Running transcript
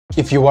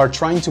If you are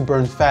trying to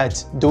burn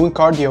fat, doing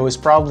cardio is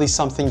probably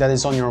something that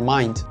is on your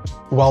mind.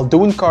 While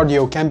doing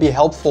cardio can be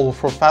helpful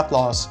for fat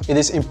loss, it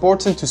is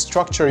important to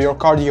structure your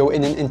cardio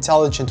in an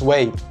intelligent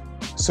way,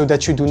 so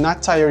that you do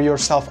not tire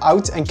yourself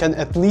out and can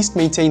at least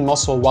maintain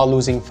muscle while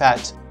losing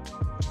fat.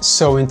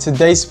 So in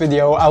today's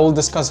video, I will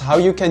discuss how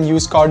you can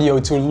use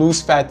cardio to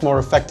lose fat more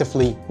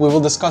effectively. We will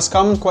discuss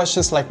common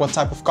questions like what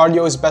type of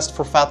cardio is best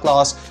for fat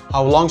loss,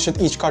 how long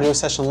should each cardio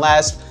session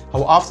last,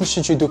 how often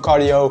should you do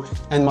cardio,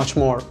 and much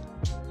more.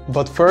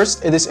 But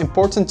first, it is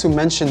important to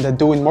mention that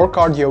doing more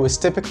cardio is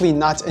typically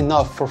not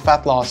enough for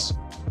fat loss.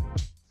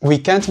 We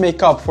can't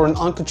make up for an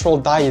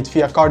uncontrolled diet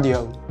via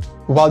cardio.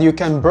 While you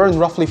can burn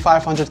roughly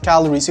 500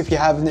 calories if you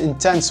have an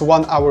intense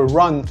 1-hour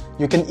run,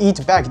 you can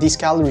eat back these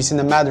calories in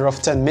a matter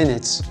of 10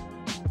 minutes.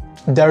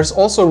 There is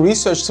also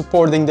research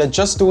supporting that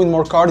just doing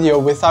more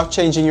cardio without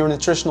changing your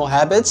nutritional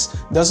habits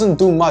doesn't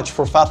do much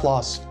for fat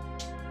loss.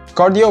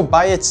 Cardio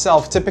by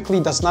itself typically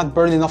does not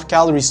burn enough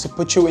calories to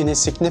put you in a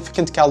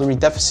significant calorie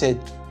deficit.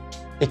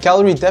 A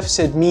calorie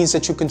deficit means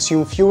that you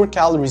consume fewer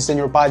calories than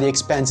your body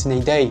expends in a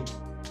day.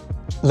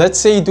 Let's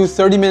say you do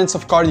 30 minutes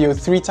of cardio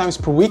 3 times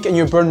per week and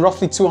you burn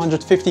roughly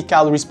 250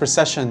 calories per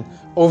session.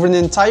 Over an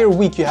entire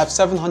week you have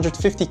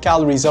 750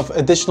 calories of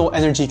additional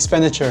energy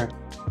expenditure.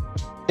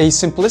 A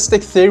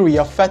simplistic theory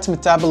of fat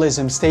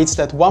metabolism states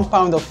that 1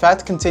 pound of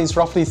fat contains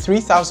roughly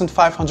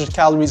 3,500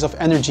 calories of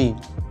energy.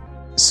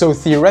 So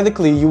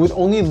theoretically, you would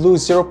only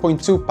lose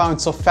 0.2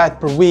 pounds of fat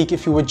per week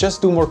if you would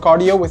just do more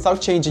cardio without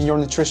changing your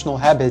nutritional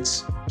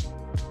habits.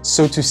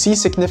 So to see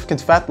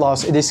significant fat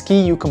loss, it is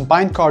key you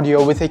combine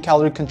cardio with a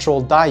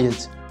calorie-controlled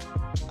diet.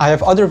 I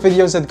have other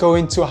videos that go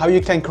into how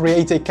you can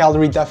create a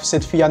calorie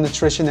deficit via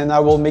nutrition, and I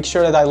will make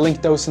sure that I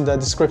link those in the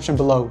description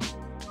below.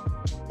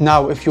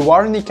 Now, if you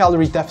are in a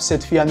calorie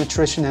deficit via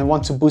nutrition and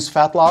want to boost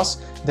fat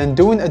loss, then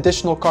doing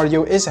additional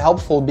cardio is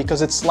helpful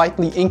because it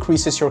slightly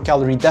increases your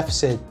calorie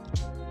deficit.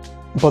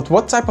 But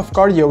what type of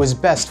cardio is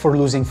best for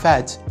losing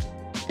fat?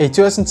 A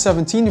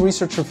 2017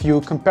 research review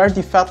compared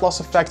the fat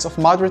loss effects of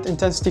moderate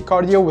intensity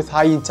cardio with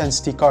high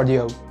intensity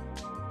cardio.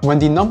 When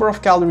the number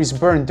of calories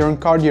burned during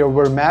cardio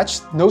were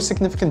matched, no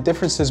significant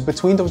differences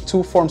between the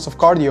two forms of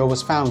cardio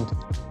was found.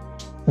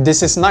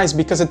 This is nice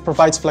because it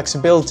provides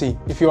flexibility.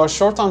 If you are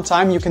short on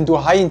time, you can do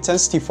high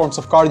intensity forms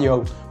of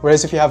cardio,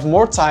 whereas if you have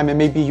more time and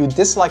maybe you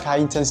dislike high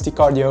intensity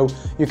cardio,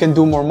 you can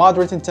do more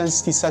moderate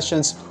intensity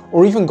sessions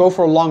or even go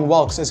for long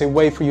walks as a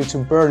way for you to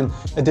burn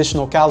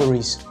additional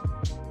calories.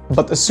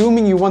 But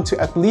assuming you want to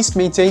at least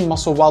maintain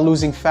muscle while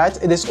losing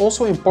fat, it is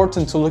also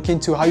important to look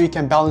into how you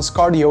can balance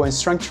cardio and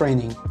strength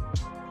training.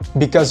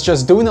 Because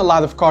just doing a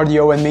lot of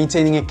cardio and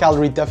maintaining a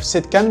calorie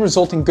deficit can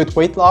result in good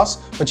weight loss,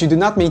 but you do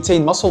not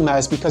maintain muscle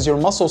mass because your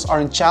muscles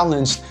aren't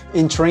challenged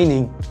in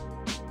training.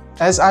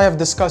 As I have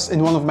discussed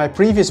in one of my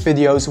previous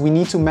videos, we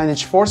need to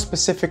manage 4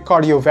 specific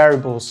cardio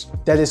variables.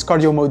 That is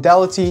cardio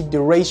modality,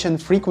 duration,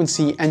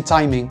 frequency, and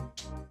timing.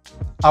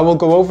 I will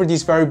go over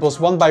these variables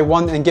one by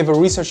one and give a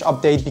research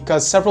update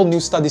because several new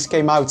studies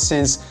came out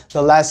since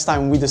the last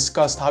time we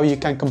discussed how you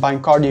can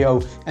combine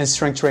cardio and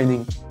strength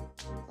training.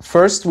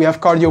 First, we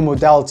have cardio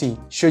modality.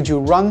 Should you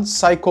run,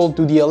 cycle,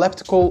 do the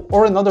elliptical,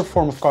 or another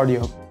form of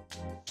cardio?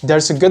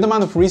 There's a good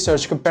amount of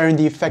research comparing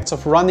the effects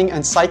of running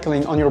and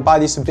cycling on your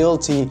body's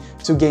ability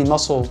to gain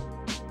muscle.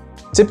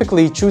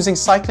 Typically, choosing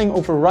cycling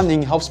over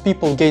running helps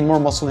people gain more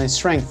muscle and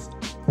strength.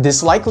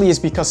 This likely is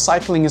because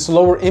cycling is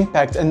lower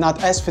impact and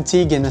not as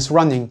fatiguing as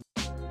running.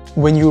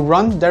 When you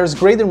run, there is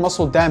greater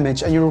muscle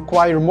damage and you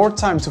require more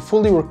time to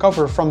fully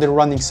recover from the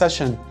running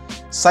session.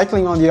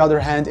 Cycling, on the other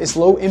hand, is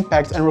low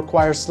impact and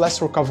requires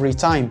less recovery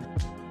time.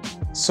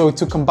 So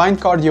to combine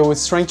cardio with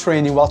strength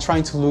training while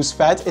trying to lose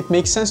fat, it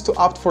makes sense to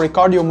opt for a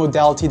cardio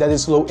modality that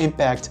is low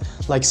impact,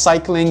 like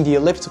cycling, the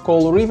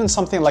elliptical, or even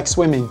something like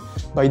swimming.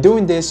 By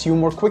doing this, you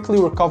more quickly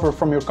recover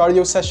from your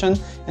cardio session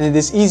and it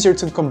is easier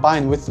to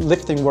combine with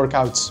lifting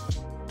workouts.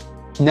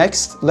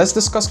 Next, let's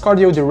discuss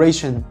cardio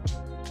duration.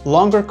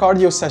 Longer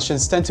cardio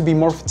sessions tend to be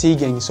more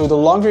fatiguing, so the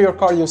longer your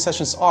cardio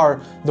sessions are,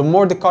 the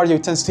more the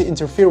cardio tends to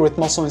interfere with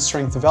muscle and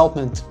strength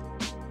development.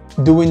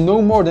 Doing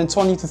no more than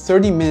 20 to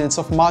 30 minutes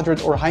of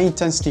moderate or high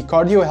intensity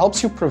cardio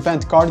helps you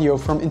prevent cardio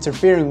from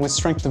interfering with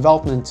strength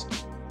development.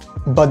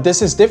 But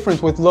this is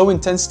different with low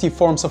intensity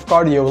forms of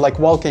cardio like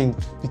walking.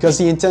 Because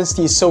the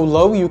intensity is so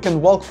low, you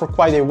can walk for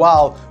quite a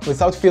while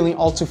without feeling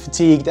all too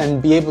fatigued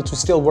and be able to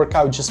still work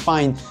out just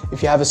fine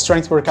if you have a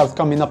strength workout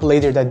coming up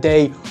later that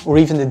day or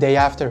even the day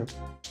after.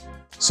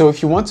 So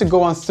if you want to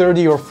go on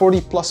 30 or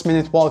 40+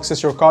 minute walks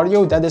as your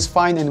cardio, that is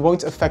fine and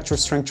won't affect your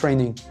strength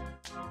training.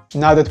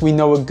 Now that we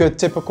know a good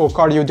typical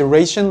cardio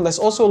duration, let's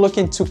also look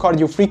into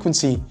cardio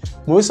frequency.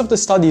 Most of the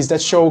studies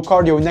that show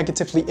cardio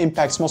negatively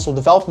impacts muscle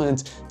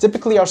development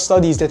typically are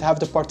studies that have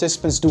the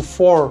participants do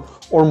 4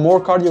 or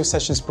more cardio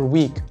sessions per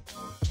week.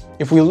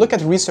 If we look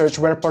at research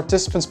where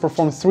participants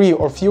perform 3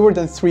 or fewer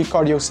than 3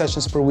 cardio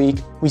sessions per week,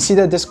 we see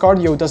that this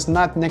cardio does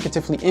not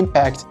negatively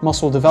impact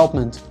muscle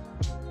development.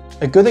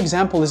 A good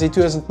example is a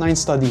 2009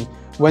 study.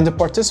 When the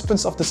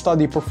participants of the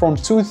study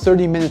performed 2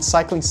 30-minute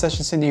cycling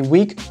sessions in a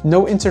week,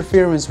 no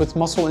interference with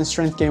muscle and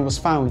strength gain was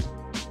found.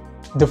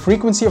 The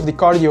frequency of the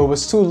cardio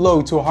was too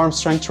low to harm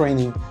strength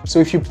training, so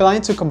if you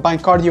plan to combine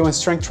cardio and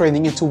strength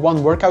training into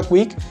one workout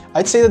week,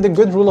 I'd say that the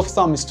good rule of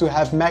thumb is to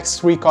have max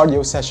 3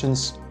 cardio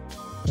sessions.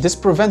 This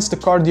prevents the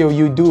cardio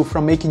you do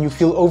from making you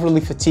feel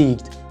overly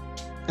fatigued.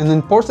 An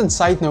important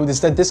side note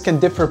is that this can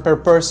differ per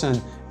person.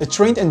 A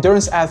trained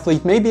endurance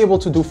athlete may be able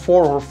to do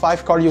 4 or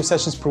 5 cardio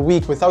sessions per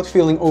week without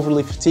feeling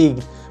overly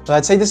fatigued, but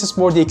I'd say this is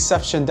more the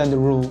exception than the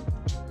rule.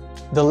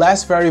 The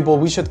last variable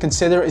we should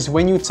consider is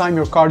when you time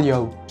your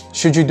cardio.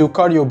 Should you do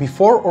cardio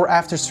before or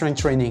after strength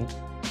training?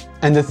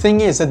 And the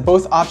thing is that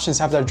both options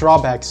have their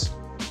drawbacks.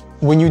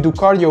 When you do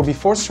cardio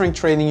before strength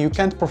training, you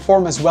can't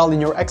perform as well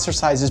in your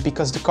exercises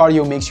because the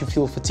cardio makes you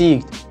feel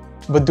fatigued.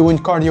 But doing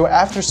cardio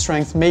after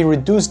strength may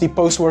reduce the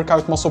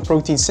post-workout muscle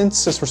protein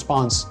synthesis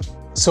response.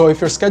 So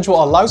if your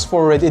schedule allows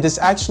for it, it is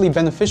actually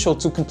beneficial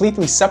to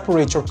completely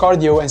separate your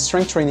cardio and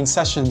strength training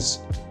sessions.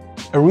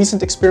 A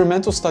recent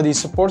experimental study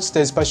supports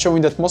this by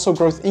showing that muscle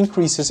growth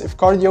increases if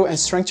cardio and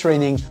strength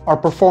training are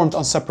performed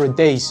on separate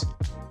days.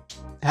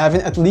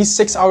 Having at least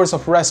 6 hours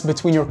of rest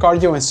between your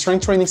cardio and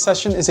strength training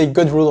session is a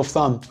good rule of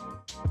thumb.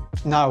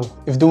 Now,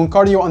 if doing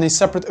cardio on a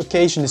separate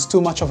occasion is too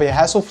much of a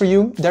hassle for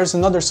you, there's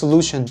another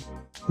solution.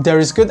 There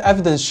is good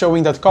evidence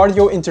showing that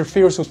cardio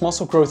interferes with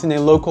muscle growth in a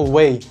local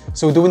way,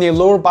 so doing a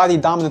lower body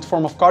dominant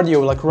form of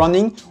cardio like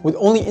running would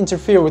only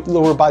interfere with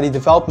lower body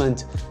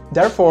development.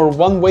 Therefore,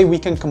 one way we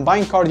can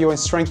combine cardio and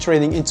strength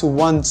training into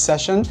one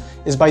session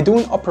is by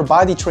doing upper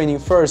body training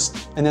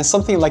first and then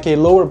something like a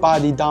lower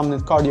body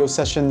dominant cardio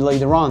session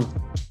later on.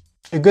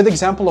 A good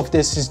example of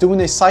this is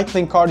doing a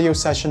cycling cardio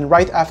session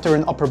right after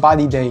an upper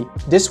body day.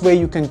 This way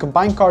you can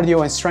combine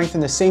cardio and strength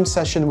in the same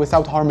session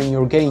without harming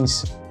your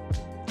gains.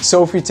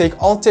 So if we take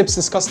all tips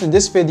discussed in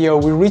this video,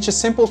 we reach a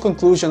simple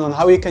conclusion on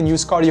how you can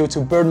use cardio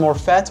to burn more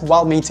fat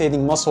while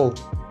maintaining muscle.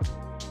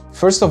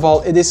 First of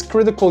all, it is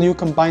critical you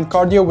combine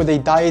cardio with a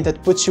diet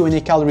that puts you in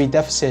a calorie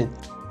deficit.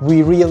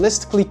 We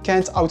realistically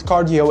can't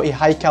out-cardio a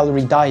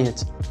high-calorie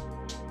diet.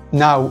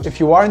 Now, if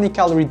you are in a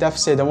calorie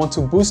deficit and want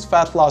to boost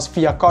fat loss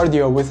via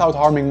cardio without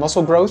harming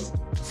muscle growth,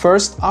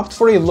 first opt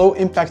for a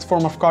low-impact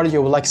form of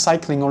cardio like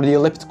cycling or the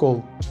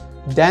elliptical.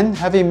 Then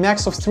have a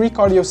max of 3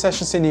 cardio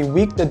sessions in a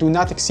week that do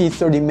not exceed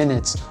 30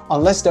 minutes,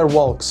 unless they're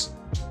walks.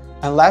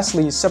 And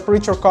lastly,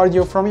 separate your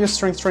cardio from your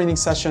strength training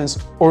sessions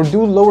or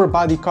do lower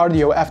body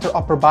cardio after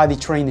upper body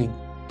training.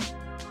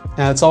 And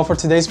that's all for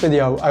today's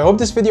video. I hope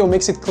this video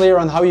makes it clear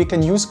on how you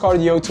can use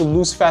cardio to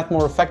lose fat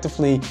more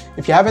effectively.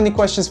 If you have any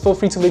questions, feel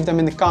free to leave them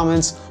in the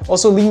comments.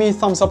 Also, leave me a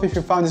thumbs up if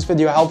you found this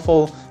video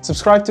helpful.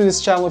 Subscribe to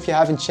this channel if you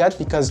haven't yet,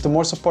 because the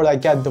more support I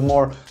get, the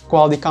more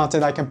quality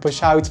content I can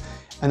push out.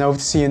 And I hope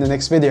to see you in the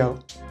next video.